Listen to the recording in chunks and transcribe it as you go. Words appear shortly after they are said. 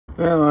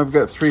Well, I've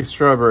got 3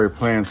 strawberry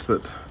plants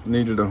that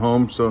needed a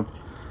home, so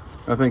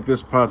I think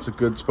this pot's a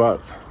good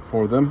spot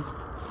for them.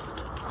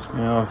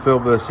 And I'll fill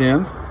this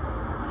in,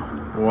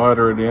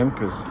 water it in,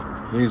 because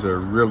these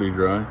are really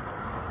dry,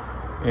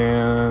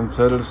 and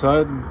set it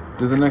aside and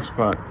do the next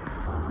pot.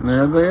 And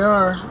there they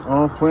are,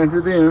 all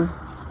planted in.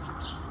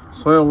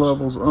 Soil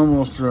level's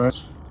almost right.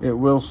 It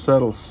will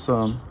settle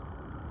some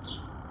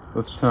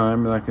with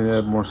time, and I can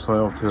add more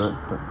soil to it,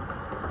 but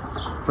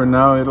for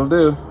now it'll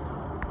do.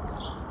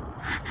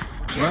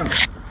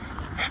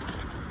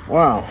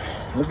 Wow,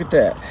 look at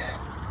that.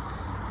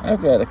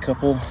 I've got a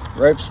couple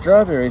ripe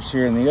strawberries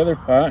here in the other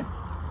pot.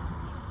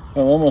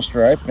 Well, almost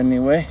ripe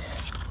anyway.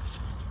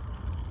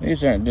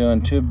 These aren't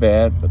doing too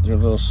bad, but they're a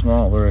little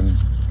smaller and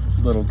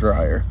a little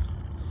drier.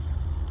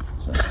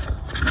 So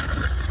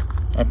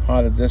I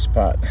potted this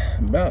pot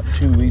about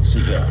 2 weeks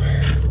ago.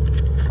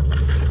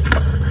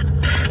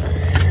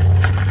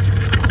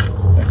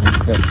 I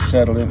think that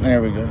settled in.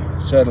 There we go.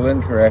 Settled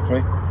in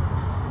correctly.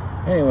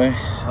 Anyway,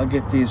 I'll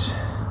get these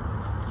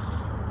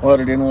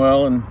watered in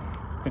well and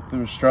pick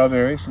the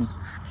strawberries and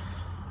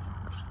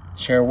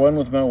share one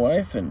with my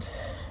wife and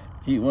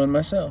eat one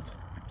myself.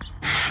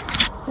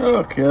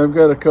 Okay, I've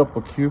got a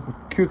couple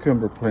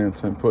cucumber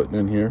plants I'm putting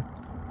in here.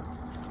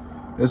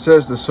 It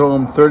says to sow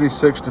them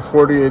 36 to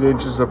 48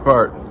 inches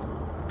apart.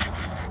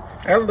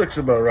 That looks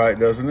about right,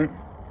 doesn't it?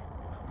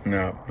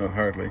 No, not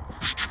hardly.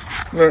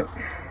 But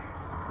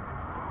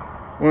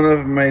one of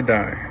them may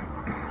die.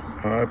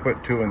 So I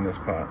put 2 in this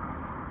pot.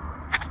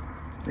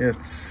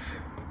 It's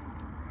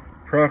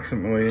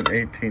approximately an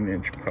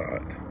 18-inch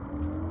pot.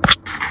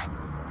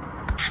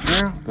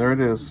 Yeah, there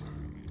it is.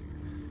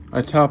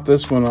 I topped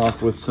this one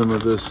off with some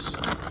of this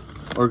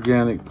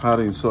organic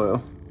potting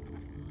soil.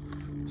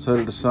 Set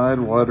it aside,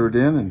 water it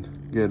in, and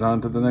get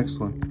on to the next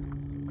one.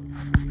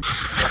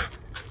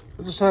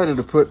 I decided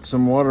to put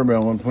some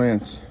watermelon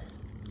plants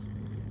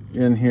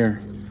in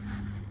here.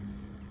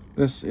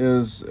 This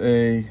is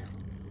a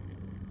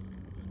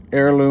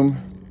heirloom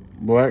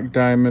black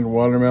diamond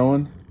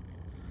watermelon,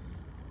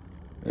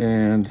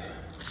 and it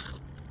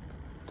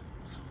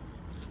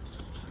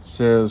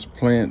says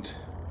plant,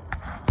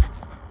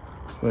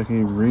 if I can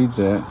even read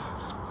that,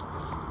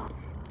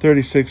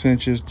 36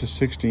 inches to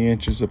 60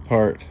 inches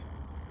apart.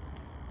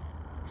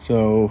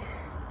 So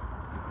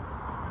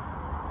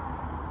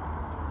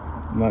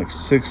like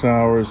 6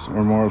 hours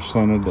or more of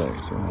sun a day.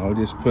 So I'll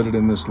just put it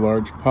in this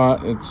large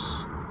pot.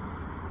 It's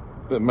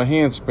that my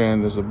hand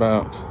span is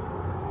about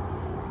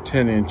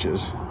 10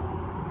 inches.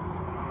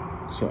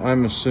 So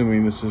I'm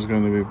assuming this is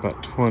going to be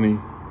about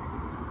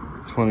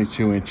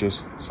 22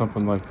 inches,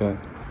 something like that,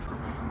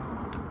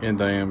 in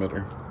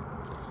diameter.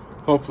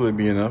 Hopefully it'll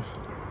be enough.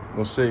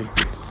 We'll see.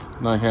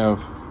 And I have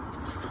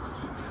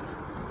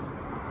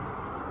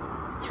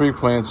 3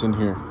 plants in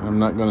here. I'm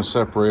not going to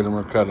separate them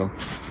or cut them.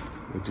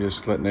 We'll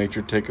just let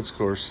nature take its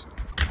course.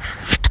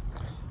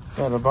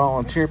 Got a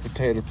volunteer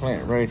potato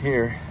plant right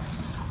here.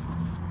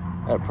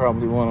 That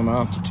probably won't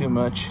amount to too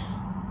much.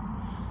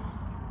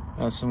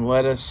 Got some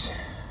lettuce,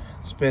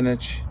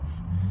 spinach.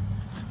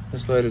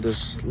 This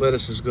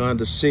lettuce has gone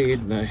to seed,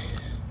 and I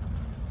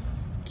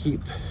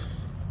keep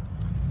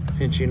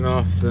pinching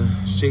off the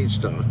seed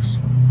stalks.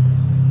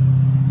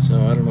 So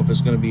I don't know if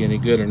it's going to be any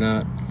good or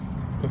not.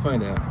 We'll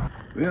find out.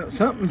 Well,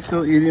 something's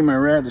still eating my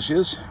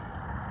radishes.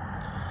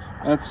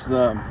 That's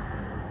the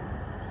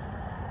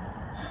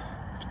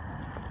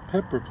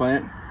pepper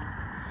plant.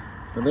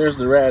 But there's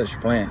the radish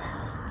plant.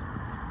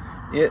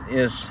 It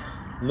is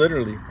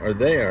literally, or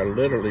they are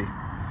literally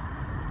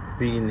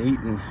being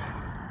eaten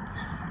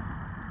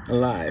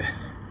alive.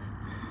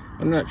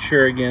 I'm not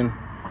sure again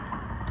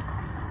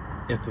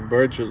if the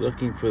birds are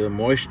looking for the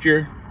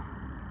moisture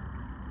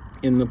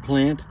in the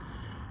plant,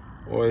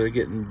 or they're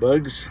getting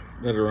bugs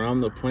that are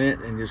on the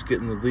plant and just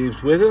getting the leaves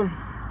with them,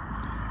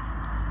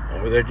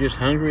 or they're just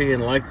hungry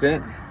and like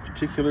that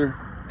particular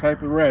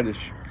type of radish.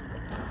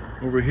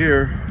 Over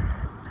here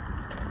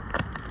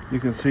you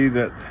can see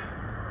that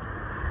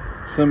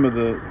some of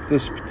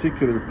this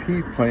particular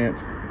pea plant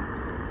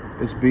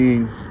is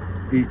being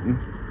eaten.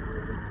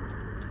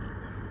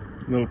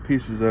 Little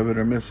pieces of it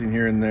are missing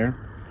here and there.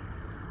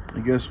 I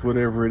guess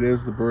whatever it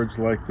is, the birds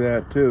like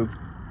that too.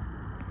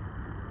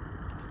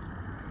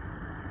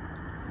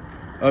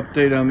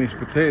 Update on these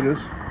potatoes.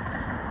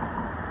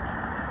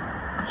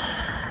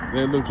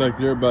 They look like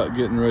they're about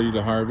getting ready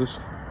to harvest.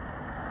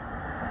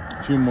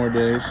 A few more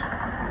days.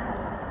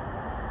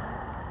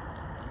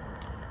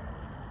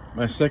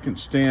 My second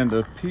stand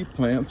of pea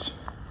plants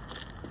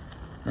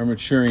are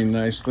maturing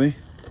nicely.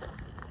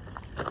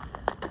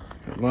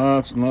 Got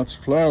lots and lots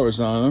of flowers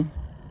on them.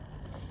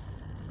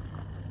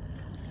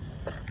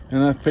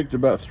 And I've picked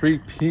about 3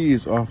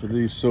 peas off of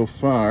these so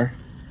far.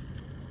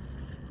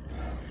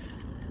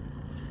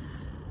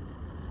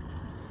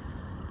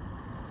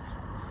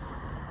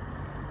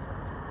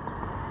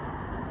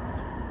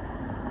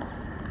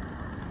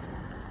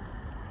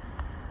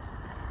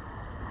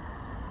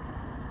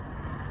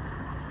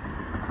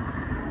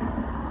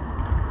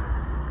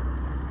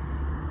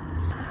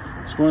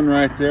 There's one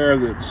right there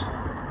that's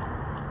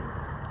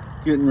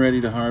getting ready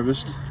to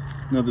harvest.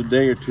 Another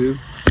day or two.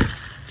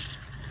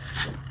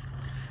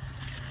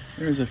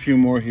 There's a few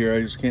more here.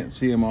 I just can't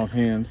see them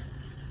offhand.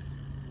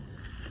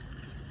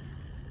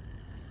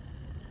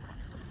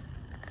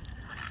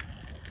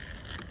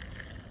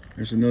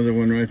 There's another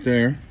one right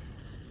there.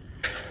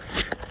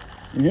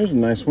 And here's a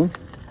nice one.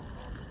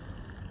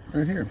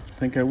 Right here. I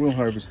think I will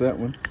harvest that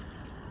one.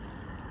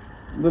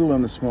 A little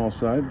on the small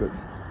side, but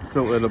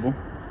still edible.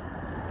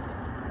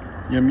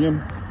 Yum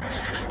yum.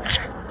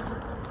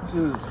 This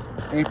is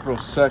April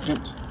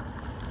 2nd,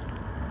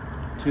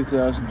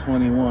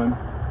 2021.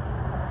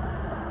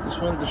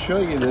 Just wanted to show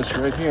you this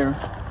right here.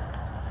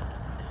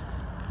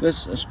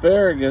 This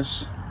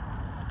asparagus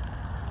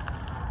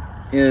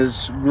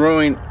is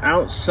growing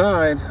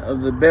outside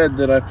of the bed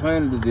that I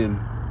planted it in.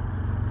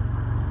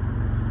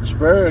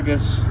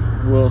 Asparagus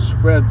will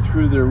spread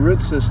through their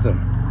root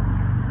system.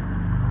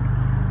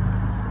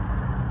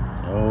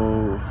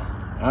 So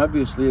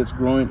obviously it's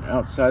growing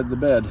outside the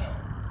bed,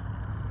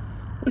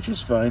 which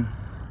is fine.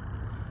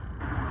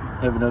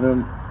 Have another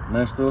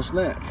nice little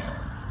snack.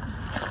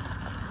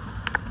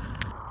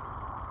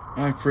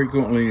 I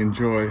frequently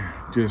enjoy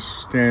just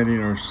standing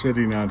or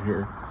sitting out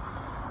here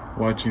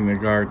watching the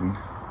garden.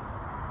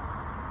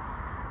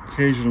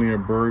 Occasionally a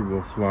bird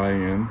will fly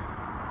in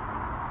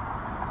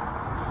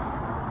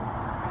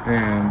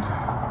and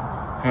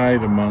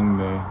hide among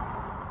the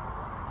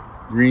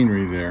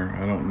greenery there.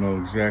 I don't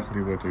know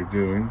exactly what they're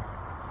doing,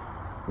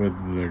 whether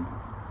they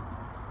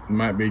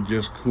might be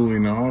just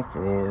cooling off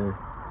or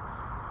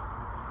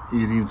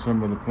eating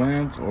some of the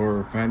plants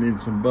or finding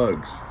some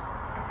bugs.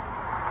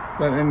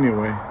 But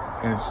anyway,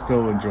 I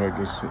still enjoy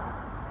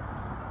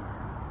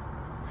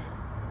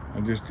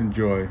I just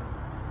enjoy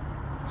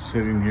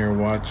sitting here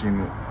watching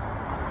it.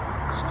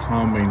 It's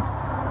calming.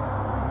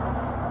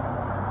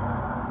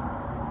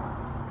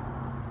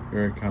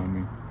 Very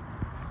calming.